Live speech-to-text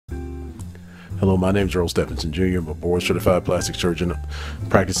Hello, my name is Earl Stephenson Jr. I'm a board certified plastic surgeon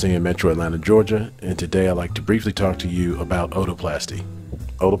practicing in Metro Atlanta, Georgia, and today I'd like to briefly talk to you about otoplasty.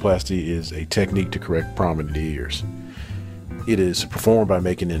 Otoplasty is a technique to correct prominent ears. It is performed by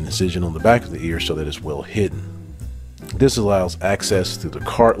making an incision on the back of the ear so that it's well hidden. This allows access to the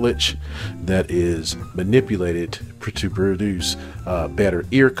cartilage that is manipulated to produce better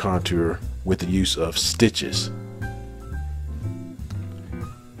ear contour with the use of stitches.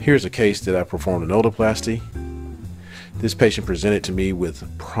 Here's a case that I performed an otoplasty. This patient presented to me with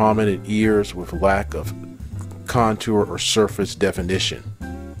prominent ears with lack of contour or surface definition.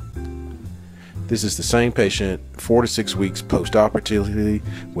 This is the same patient 4 to 6 weeks post-operatively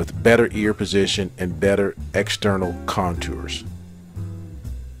with better ear position and better external contours.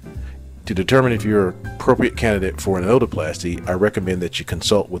 To determine if you're an appropriate candidate for an otoplasty, I recommend that you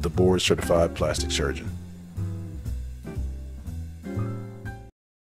consult with a board certified plastic surgeon.